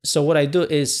 So what I do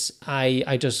is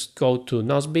I just go to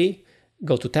Nozbe,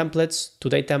 go to templates,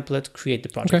 today template, create the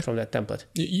project from that template.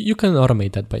 You can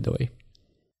automate that, by the way.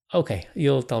 Okay,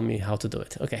 you'll tell me how to do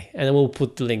it. Okay, and we'll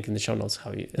put the link in the show notes.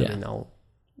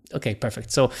 Okay,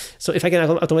 perfect. So if I can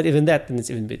automate even that, then it's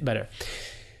even bit better.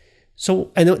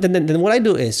 So and then what I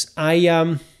do is I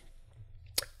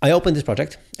open this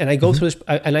project and I go through this,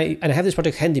 and I have this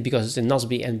project handy because it's in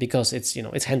Nozbe and because it's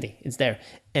it's handy, it's there,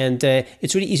 and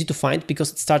it's really easy to find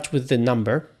because it starts with the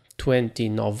number 20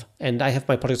 Nov, and I have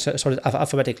my project sorted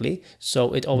alphabetically,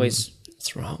 so it always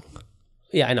it's wrong.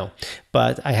 Yeah, I know,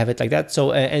 but I have it like that.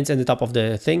 So and it's at the top of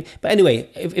the thing. But anyway,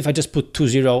 if I just put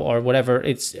 20 or whatever,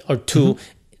 or 2.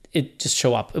 It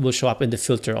will show up in the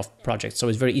filter of projects. So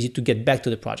it's very easy to get back to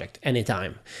the project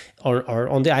anytime, or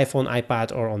on the iPhone,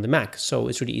 iPad, or on the Mac. So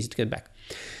it's really easy to get back.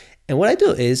 And what I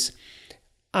do is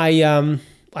I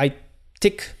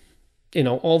tick,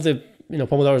 all the,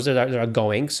 pomodoros that are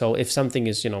going. So if something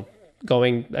is,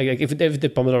 going, like if the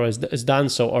pomodoro is done,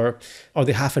 so, or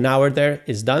the half an hour there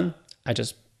is done, I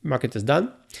just mark it as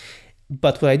done.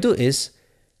 But what I do is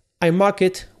I mark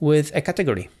it with a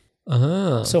category.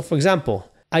 So for example,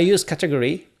 I use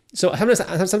category So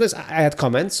sometimes I add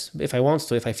comments if I want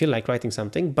to, if I feel like writing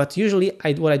something. But usually,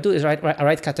 what I do is I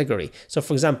write category. So,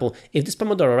 for example, if this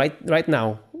Pomodoro right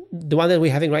now, the one that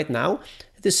we're having right now,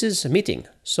 this is a meeting.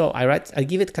 So I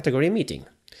give it category meeting,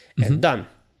 and done,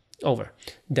 over.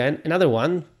 Then another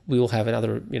one, we will have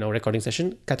another recording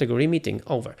session, category meeting,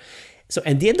 over. So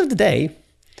at the end of the day,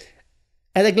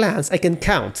 at a glance, I can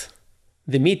count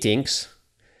the meetings,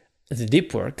 the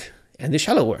deep work, and the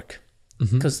shallow work.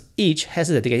 Because each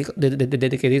has a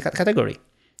dedicated category.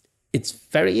 It's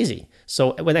very easy.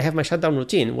 So when I have my shutdown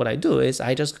routine, what I do is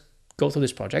I just go through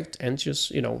this project and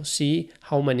just see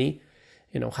how many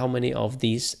of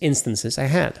these instances I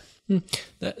had.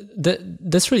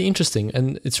 That's really interesting,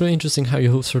 and it's really interesting how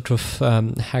you sort of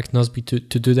hacked Nozbe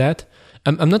to do that.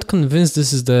 I'm not convinced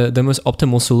this is the most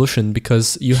optimal solution,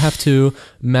 because you have to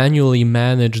manually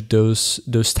manage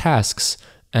those tasks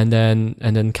and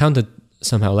then count it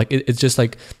somehow. Like it's just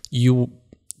like you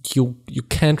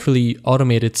can't really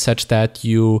automate it such that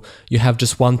you have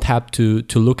just one tab to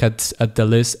look at the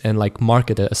list and like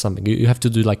mark it as something. You have to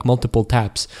do like multiple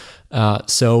tabs.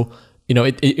 So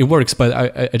it works, but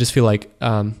I just feel like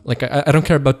I don't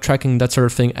care about tracking that sort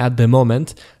of thing at the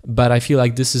moment, but I feel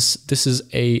like this is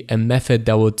a method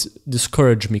that would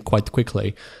discourage me quite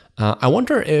quickly. I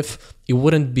wonder if it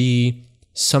wouldn't be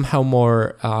somehow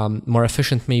more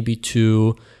efficient maybe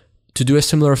to do a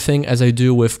similar thing as I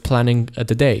do with planning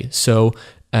the day. So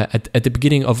at the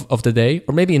beginning of the day,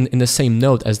 or maybe in the same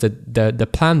note as the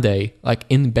plan day, like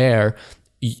in Bear,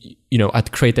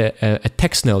 I'd create a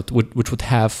text note which would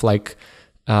have like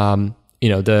the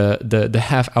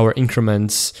half-hour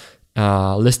increments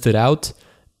listed out,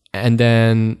 and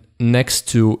then next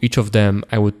to each of them,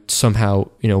 I would somehow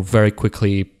very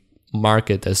quickly mark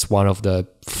it as one of the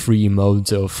free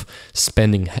modes of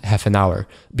spending half an hour,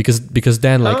 because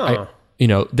then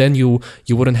then you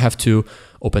wouldn't have to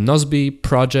open Nozbe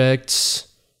projects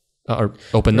or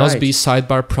open Nozbe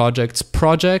sidebar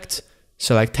project,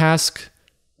 select task,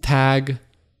 tag,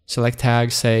 select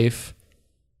tag, save,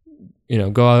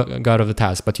 go out of the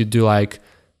task, but you do like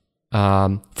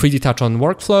 3D touch on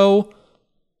workflow,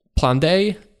 plan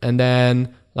day, and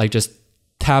then like just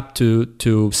tap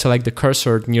to select the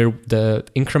cursor near the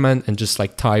increment and just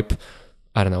like type,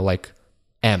 I don't know, like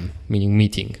M, meaning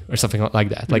meeting, or something like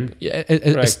that. Like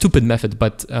a stupid method,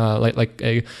 but like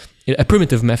a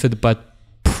primitive method, but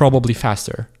probably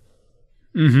faster.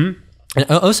 And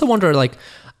I also wonder, like,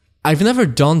 I've never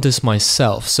done this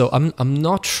myself, so I'm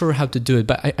not sure how to do it.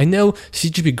 But I know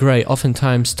CGP Grey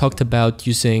oftentimes talked about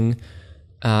using,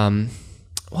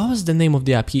 what was the name of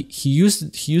the app? He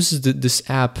uses this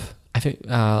app, I think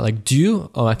like Dew.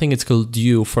 Oh, I think it's called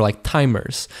Dew, for like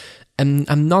timers. And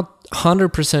I'm not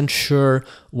 100% sure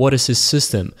what is his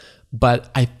system, but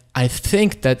I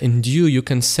think that in Dew you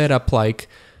can set up like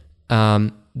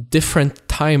different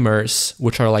timers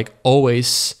which are like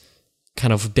always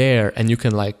kind of there, and you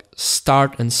can like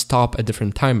start and stop a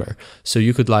different timer. So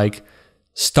you could like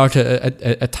start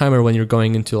a timer when you're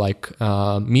going into like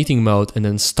meeting mode, and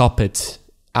then stop it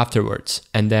afterwards.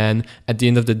 And then at the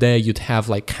end of the day, you'd have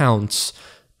like counts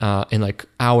in like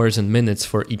hours and minutes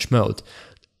for each mode.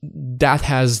 That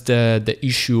has the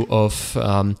issue of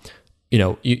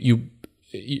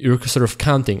you're sort of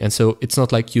counting, and so it's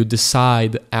not like you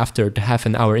decide after the half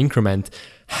an hour increment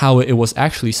how it was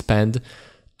actually spent.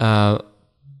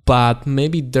 But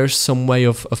maybe there's some way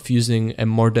of using a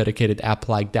more dedicated app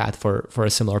like that for a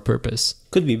similar purpose.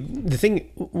 Could be. The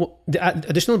thing, the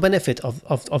additional benefit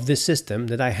of this system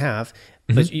that I have,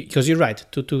 because you're right,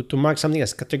 to mark something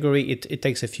as category, it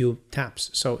takes a few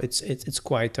taps. So it's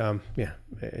quite,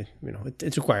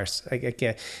 it requires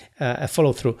a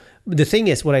follow through. The thing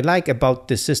is, what I like about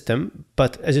this system,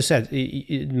 but as you said,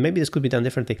 maybe this could be done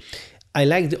differently. I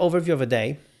like the overview of a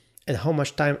day, and how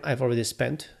much time I've already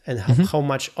spent, and how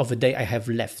much of a day I have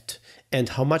left, and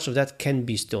how much of that can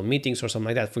be still meetings or something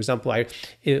like that. For example,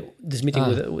 this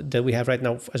meeting that we have right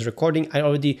now as recording, I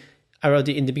already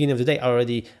in the beginning of the day, I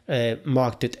already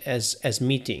marked it as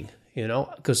meeting,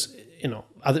 because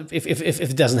if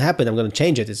it doesn't happen, I'm going to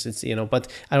change it. It's but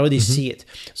I already see it.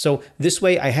 So this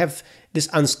way, I have this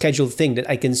unscheduled thing that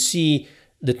I can see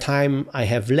the time I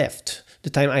have left. The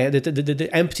time I had the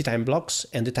empty time blocks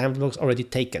and the time blocks already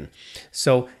taken.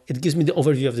 So it gives me the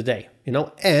overview of the day,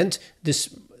 and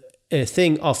this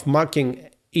thing of marking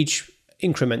each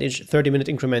 30-minute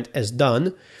increment as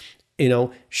done,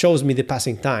 shows me the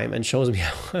passing time and shows me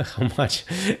how much,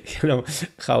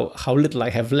 how little I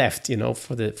have left,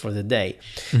 for the day.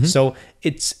 So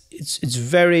it's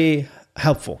very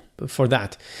helpful for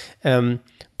that.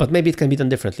 But maybe it can be done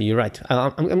differently. You're right.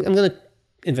 I'm going to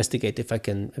investigate if I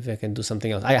can do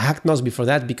something else. I hacked Nozbe before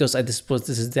that because I suppose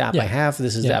this is the app I have,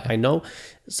 this is the app I know,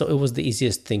 so it was the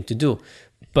easiest thing to do.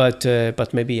 But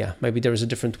maybe there is a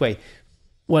different way.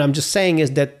 What I'm just saying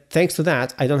is that thanks to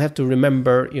that, I don't have to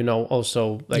remember,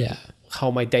 also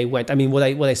how my day went. I mean, what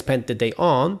I spent the day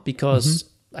on, because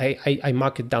I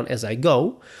mark it down as I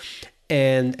go,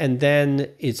 and then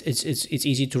it's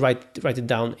easy to write it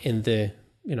down in the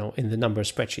in the number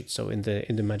spreadsheet. So in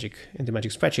the Magic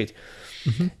Spreadsheet,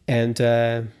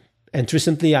 and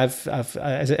recently I've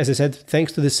as I said,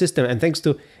 thanks to the system and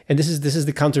this is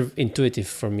the counterintuitive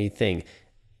for me thing.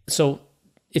 So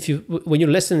when you're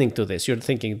listening to this, you're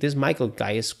thinking, this Michael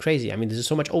guy is crazy. I mean, this is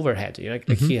so much overhead. Like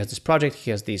he has this project,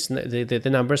 he has these the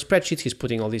number spreadsheet, he's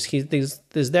putting all these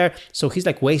this there, so he's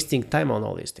like wasting time on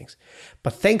all these things.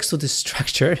 But thanks to this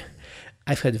structure,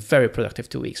 I've had very productive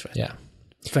 2 weeks, right? Yeah,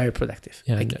 very productive.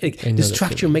 Yeah, the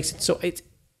structure makes it so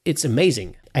it's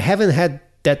amazing. I haven't had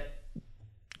that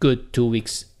good 2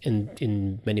 weeks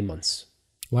in many months.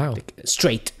 Wow,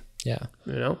 straight. Yeah,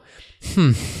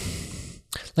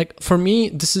 Like for me,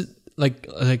 this is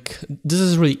this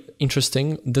is really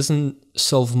interesting. It doesn't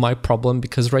solve my problem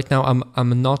because right now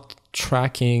I'm not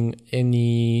tracking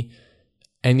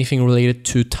anything related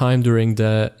to time during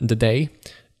the day.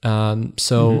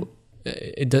 So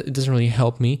it doesn't really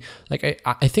help me. Like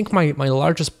I think my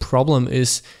largest problem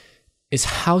is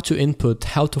how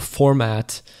to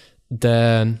format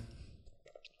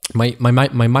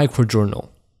my micro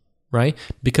journal, right?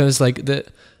 Because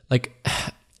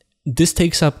this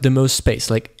takes up the most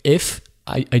space. Like if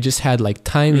I just had like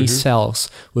tiny cells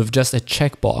with just a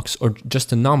checkbox or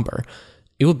just a number,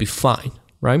 it would be fine,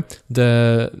 right?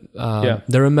 The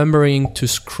remembering to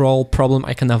scroll problem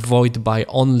I can avoid by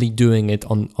only doing it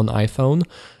on iPhone,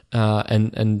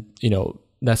 and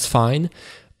that's fine.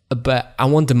 But I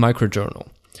want the micro journal.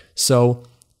 So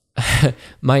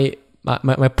my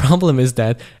problem is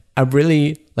that I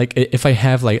really like if I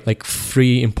have like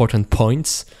 3 important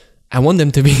points, I want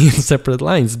them to be in separate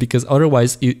lines because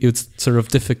otherwise it's sort of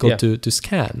difficult to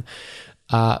scan.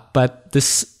 But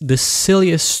this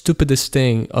silliest, stupidest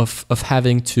thing of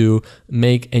having to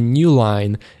make a new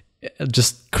line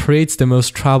just creates the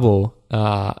most trouble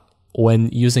when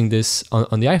using this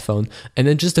on the iPhone. And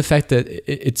then just the fact that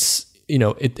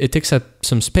it takes up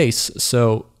some space,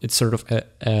 so it's sort of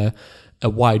a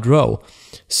wide row.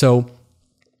 So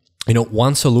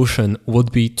one solution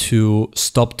would be to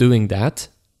stop doing that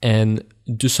and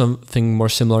do something more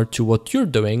similar to what you're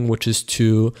doing, which is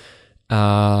to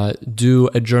do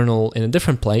a journal in a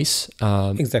different place.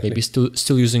 Exactly. Maybe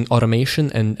still using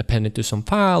automation and append it to some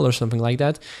file or something like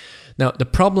that. Now, the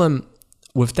problem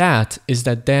with that is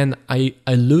that then I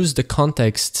lose the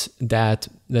context that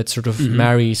sort of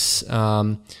marries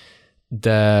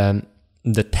the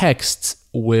text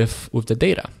with the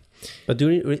data. But do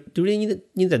you really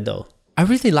need that though? I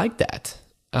really like that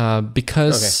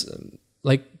because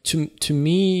to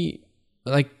me,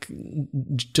 like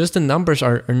just the numbers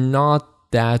are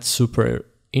not that super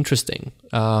interesting.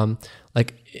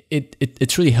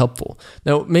 It's really helpful.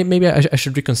 Now maybe I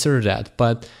should reconsider that,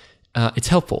 but it's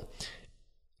helpful.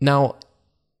 Now,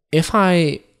 if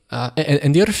I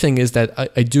and the other thing is that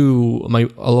I do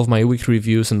all of my weekly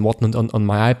reviews and whatnot on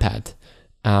my iPad,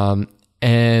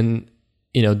 and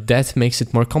that makes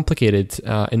it more complicated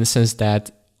in the sense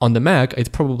that on the Mac,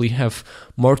 I'd probably have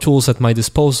more tools at my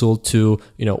disposal to,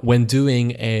 when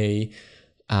doing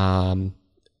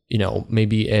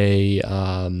maybe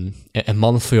a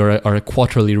monthly or a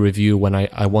quarterly review when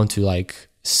I want to like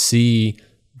see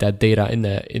that data in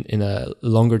a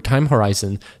longer time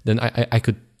horizon, then I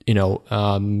could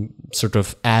sort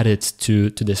of add it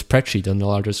to the spreadsheet on the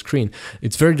larger screen.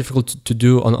 It's very difficult to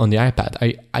do on the iPad.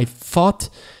 I thought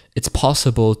it's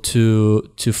possible to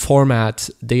format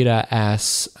data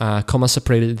as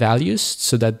comma-separated values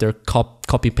so that they're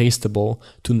copy-pastable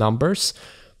to numbers,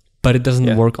 but it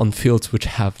doesn't work on fields which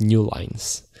have new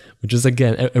lines, which is,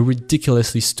 again, a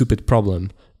ridiculously stupid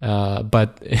problem.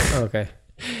 But okay.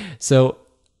 So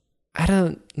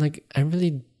I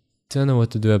really don't know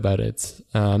what to do about it.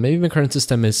 Maybe my current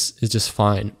system is just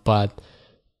fine, but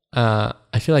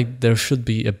I feel like there should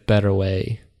be a better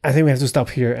way. I think we have to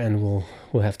stop here and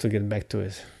we'll have to get back to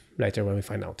it later when we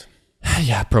find out.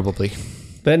 Yeah, probably.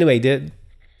 But anyway,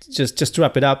 just to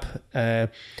wrap it up,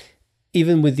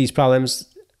 even with these problems,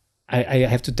 I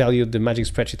have to tell you the Magic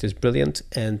Spreadsheet is brilliant,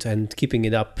 and keeping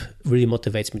it up really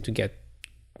motivates me to get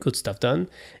good stuff done.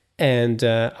 And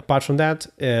apart from that,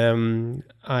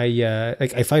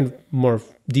 I find more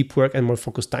deep work and more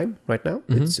focused time right now.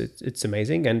 It's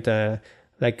amazing. And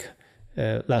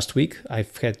last week,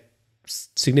 I've had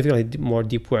significantly more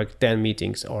deep work than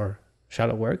meetings or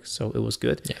shadow work, so it was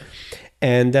good. Yeah.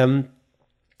 And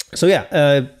so yeah,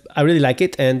 I really like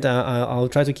it, and I'll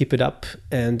try to keep it up,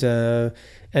 and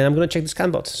I'm gonna check the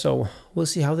Scanbot. So we'll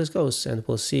see how this goes, and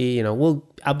we'll see. We'll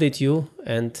update you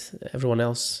and everyone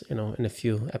else, in a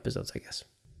few episodes, I guess.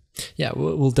 Yeah,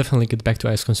 we'll definitely get back to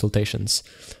iOS consultations.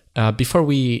 Before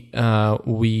we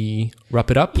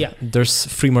wrap it up, there's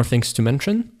 3 more things to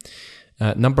mention.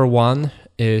 Number 1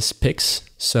 is picks.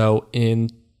 So in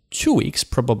 2 weeks,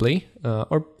 probably,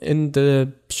 or in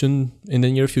the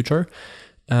near future,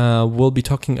 we'll be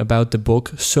talking about the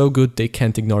book So Good They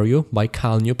Can't Ignore You by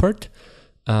Cal Newport.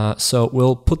 So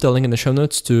we'll put the link in the show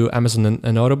notes to Amazon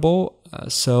and Audible.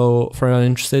 So for anyone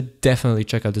interested, definitely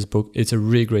check out this book. It's a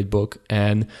really great book,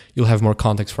 and you'll have more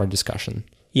context for our discussion.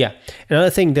 Yeah. Another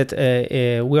thing that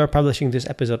we are publishing this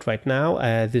episode right now,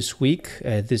 this week,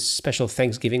 this special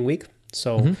Thanksgiving week.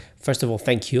 So first of all,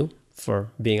 thank you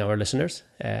for being our listeners.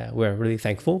 We're really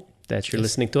thankful that you're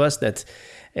listening to us, that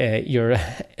you're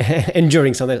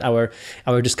enduring sometimes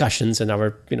our discussions and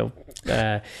our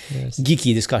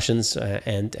geeky discussions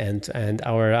and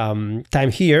our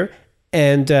time here.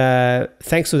 And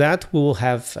thanks to that, we'll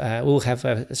have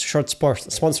a short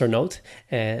sponsor note.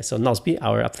 So Nozbe,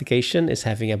 our application, is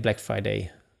having a Black Friday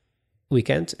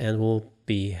weekend, and we'll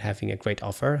be having a great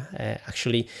offer.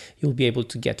 Actually, you'll be able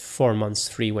to get 4 months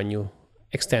free when you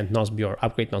extend Nozbe or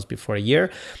upgrade Nozbe for a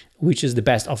year, which is the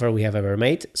best offer we have ever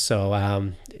made. So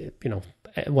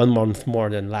 1 month more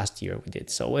than last year we did.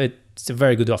 So it's a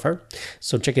very good offer.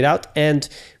 So check it out. And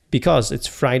because it's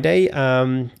Friday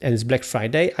and it's Black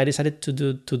Friday, I decided to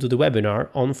do the webinar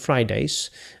on Fridays,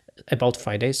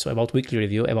 so about weekly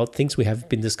review, about things we have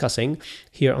been discussing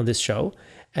here on this show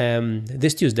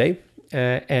this Tuesday.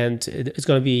 And it's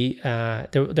going to be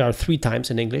there are 3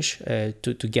 times in English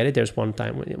to get it. There's one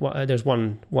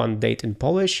date in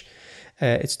Polish.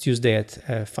 It's Tuesday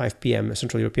at 5 p.m.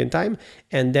 Central European time,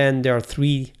 and then there are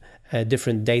 3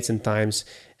 different dates and times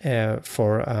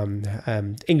for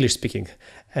English speaking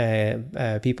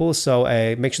people. So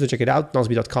make sure to check it out,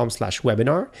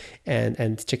 nozbe.com/webinar,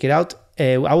 and check it out.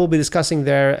 I will be discussing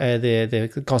there the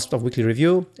concept of weekly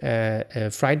review,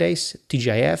 Fridays,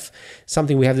 TGIF,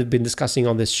 something we have been discussing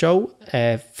on this show.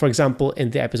 For example, in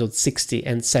the episode 60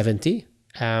 and 70.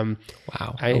 Wow,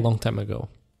 a long time ago.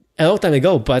 A long time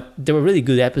ago, but they were really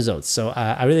good episodes. So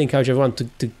I really encourage everyone to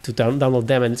download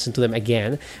them and listen to them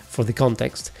again for the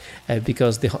context,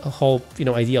 because the whole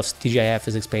idea of TGIF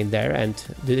is explained there. And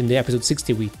in the episode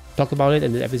 60 we talk about it,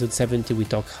 and in episode 70 we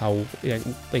talk how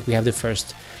we have the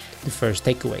first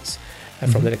takeaways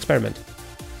from that experiment.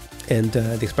 And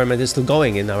the experiment is still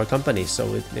going in our company,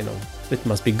 so it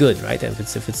must be good, right?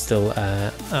 If it's still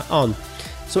on.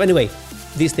 So anyway,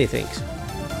 these 3 things.